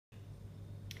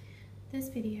This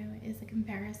video is a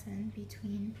comparison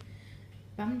between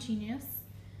Bum Genius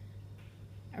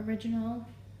Original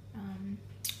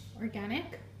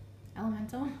Organic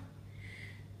Elemental.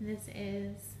 This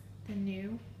is the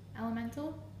new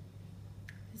Elemental.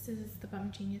 This is the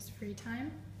Bum Genius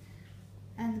Freetime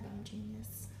and the Bum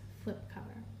Genius Flip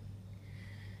cover.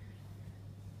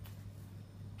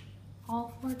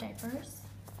 All 4 diapers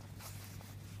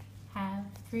have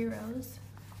 3 rows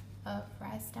of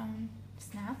rhinestone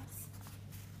snaps,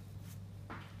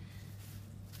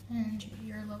 and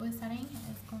your lowest setting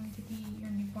is going to be your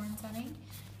newborn setting.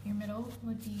 Your middle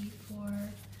would be for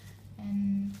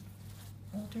an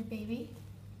older baby,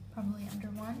 probably under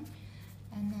 1,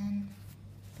 and then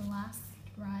the last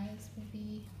rise will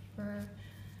be for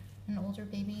an older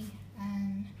baby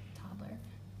and toddler.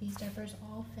 These diapers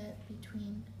all fit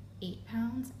between 8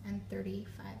 pounds and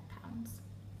 35 pounds.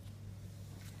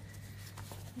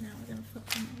 Now we're going to flip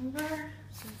them over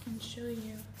so I can show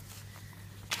you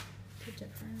the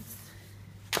difference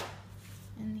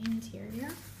in the interior.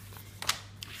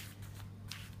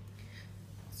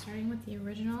 Starting with the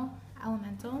original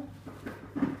Elemental,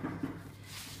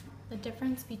 the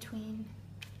difference between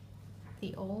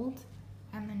the old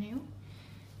and the new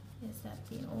is that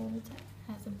the old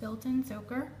has a built-in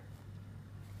soaker,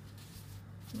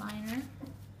 liner,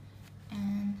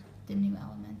 and the new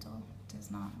Elemental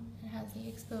does not. It has the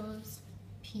exposed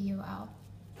PUL,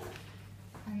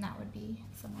 and that would be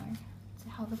similar to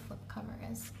how the flip cover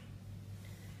is.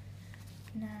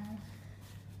 Now,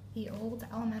 the old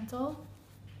Elemental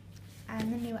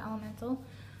and the new Elemental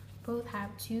both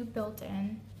have 2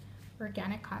 built-in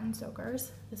organic cotton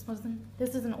soakers.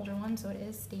 This is an older one, so it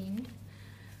is stained.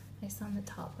 I saw on the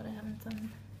top, but I haven't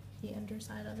done the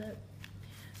underside of it.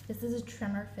 This is a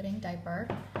trimmer fitting diaper.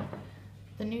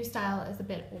 The new style is a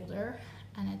bit older,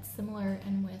 and it's similar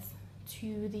in width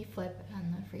to the flip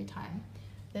and the Freetime.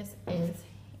 This is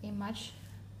a much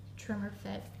trimmer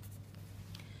fit,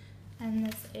 and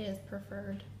this is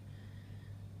preferred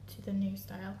to the new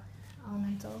style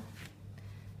Elemental.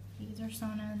 These are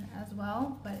sewn in as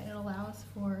well, but it allows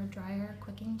for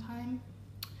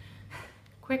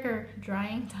quicker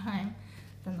drying time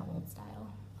than the old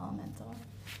style Elemental.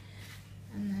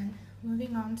 And then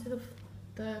moving on to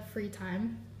the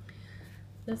Freetime.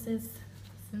 This is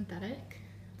synthetic.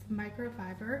 It's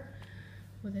microfiber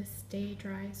with a stay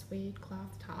dry suede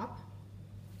cloth top.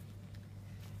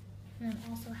 And it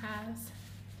also has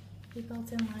a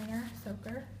built-in liner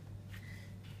soaker,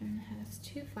 and it has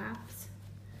 2 flaps,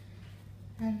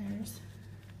 and there's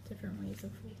different ways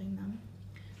of folding them.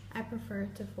 I prefer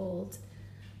to fold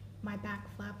my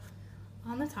back flap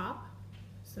on the top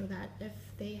so that if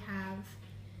they have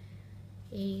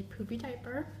a poopy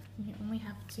diaper, you only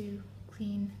have to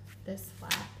clean this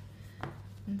flap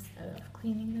instead of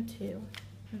cleaning the 2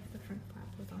 if the front flap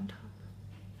was on top.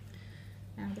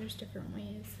 Now there's different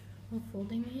ways of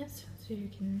folding these so you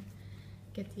can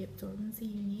get the absorbency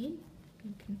you need.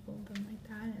 You can fold them like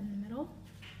that in the middle.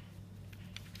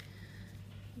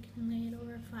 You can lay it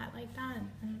over flat like that,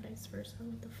 and vice versa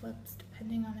with the flips,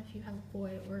 depending on if you have a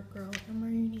boy or a girl and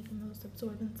where you need the most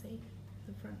absorbency,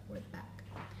 the front or the back.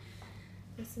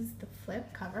 This is the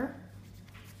flip cover,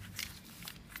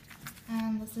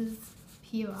 and this is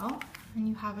PUL, and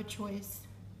you have a choice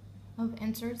of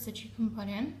inserts that you can put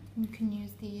in. You can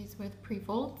use these with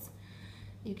pre-folds,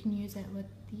 you can use it with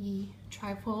the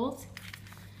tri-folds,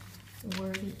 or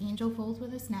the angel folds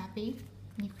with a snappy.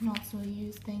 You can also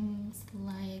use things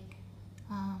like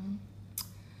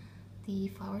the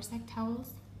flour sack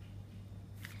towels,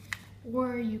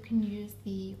 or you can use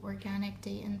the organic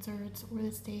day inserts or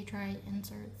the stay dry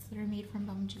inserts that are made from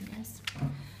Bum Genius,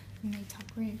 and they tuck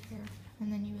right here,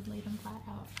 and then you would lay them flat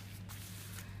out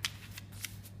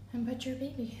and put your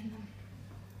baby in them.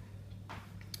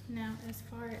 Now, as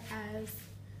far as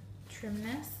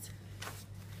trimness,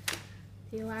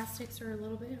 the elastics are a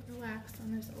little bit relaxed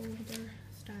on this older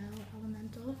style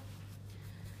Elemental,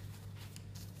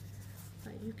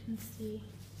 but you can see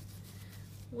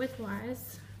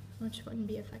width-wise, which wouldn't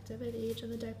be effective at the age of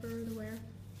the diaper or the wear,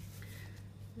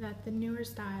 that the newer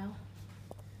style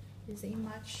is a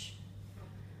much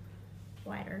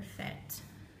wider fit.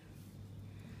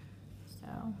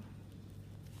 So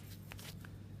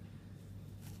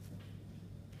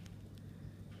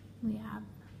we have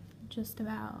just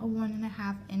about a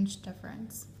 1.5 inch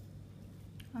difference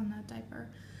on that diaper,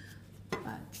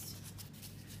 but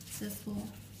this will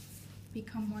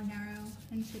become more narrow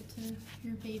and fit to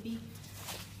your baby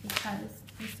because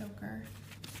the soaker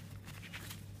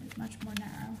is much more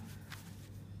narrow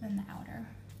than the outer.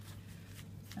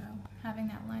 So having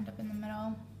that lined up in the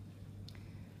middle,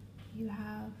 you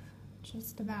have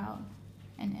just about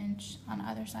an inch on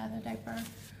either side of the diaper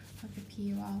of the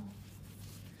PUL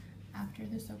after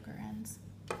the soaker ends.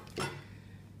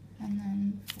 And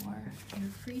then for your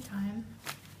Freetime,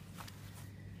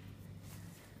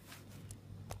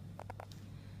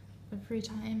 the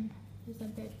Freetime is a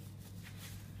bit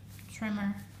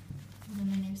trimmer than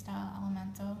the new style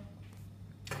Elemental.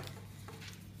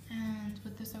 And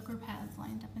with the soaker pads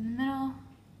lined up in the middle,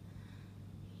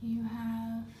 you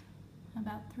have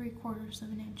about 3/4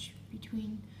 of an inch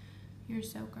between your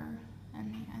soaker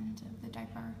and the end of the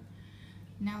diaper.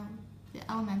 Now, the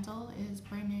Elemental is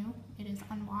brand new. It is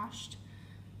unwashed.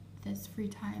 This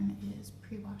Freetime is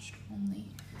pre-washed only.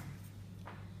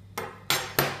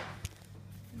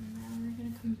 And now we're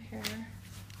going to compare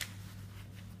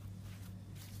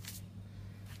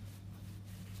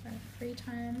our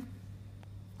Freetime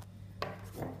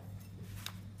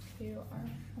to our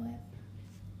flip.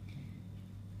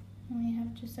 And we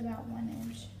have just about 1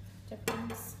 inch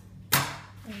difference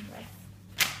in width.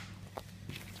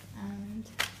 And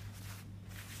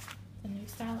the new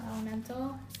style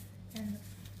Elemental and the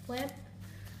flip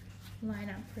line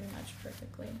up pretty much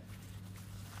perfectly.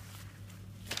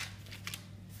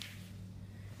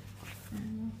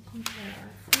 And we'll compare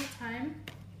our Freetime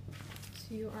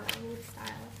to our old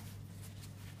style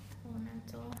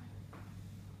Elemental.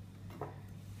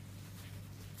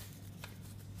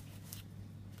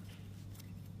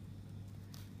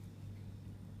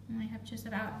 And we have just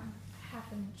about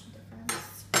 1/2 inch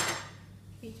difference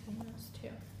between those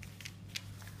two.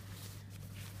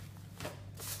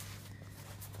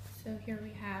 So here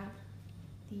we have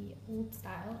the old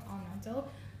style Elemental.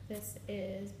 This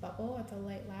is Bubble. It's a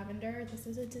light lavender. This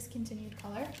is a discontinued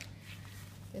color.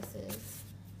 This is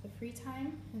the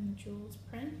Freetime in the Jewels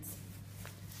print.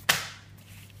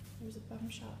 There's a bum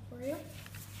shot for you.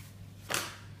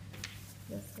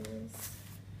 This is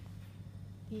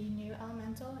the new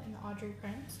Elemental in the Audrey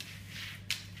print.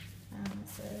 And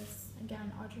this is,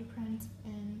 again, Audrey print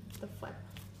in the flip.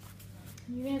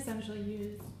 And you can essentially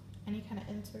use any kind of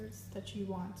inserts that you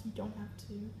want. You don't have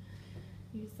to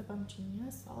use the Bump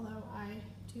Genius, although I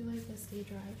do like the Stay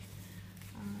Dry.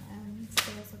 And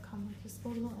they also come with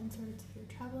disposable inserts if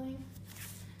you're traveling,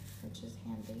 which is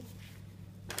handy.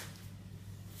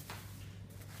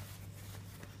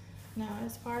 Now,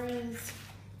 as far as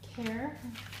care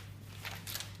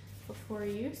before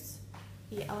use,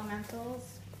 the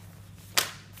Elementals,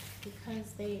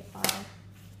 because they are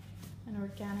an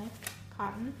organic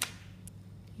cotton,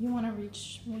 you want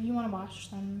to wash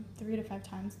them 3 to 5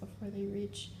 times before they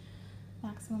reach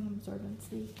maximum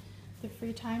absorbency. The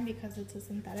Freetime, because it's a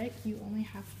synthetic, you only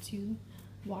have to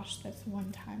wash this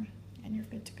 1 time and you're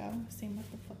good to go. Same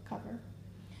with the flip cover.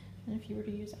 And if you were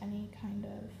to use any kind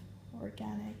of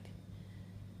organic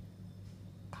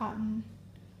cotton,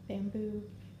 bamboo,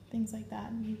 things like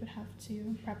that, you would have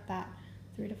to prep that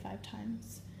 3 to 5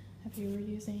 times. If you were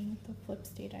using the flip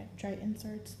Stay Dry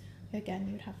inserts, again,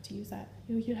 you'd have to use that.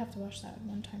 You'd have to wash that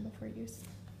 1 time before use.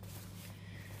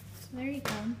 So there you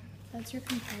go. That's your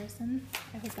comparison.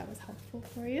 I hope that was helpful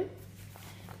for you.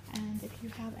 And if you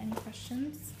have any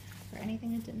questions or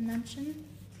anything I didn't mention,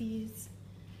 please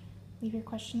leave your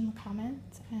question in the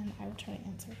comments and I will try to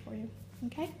answer for you.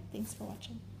 Okay? Thanks for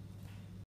watching.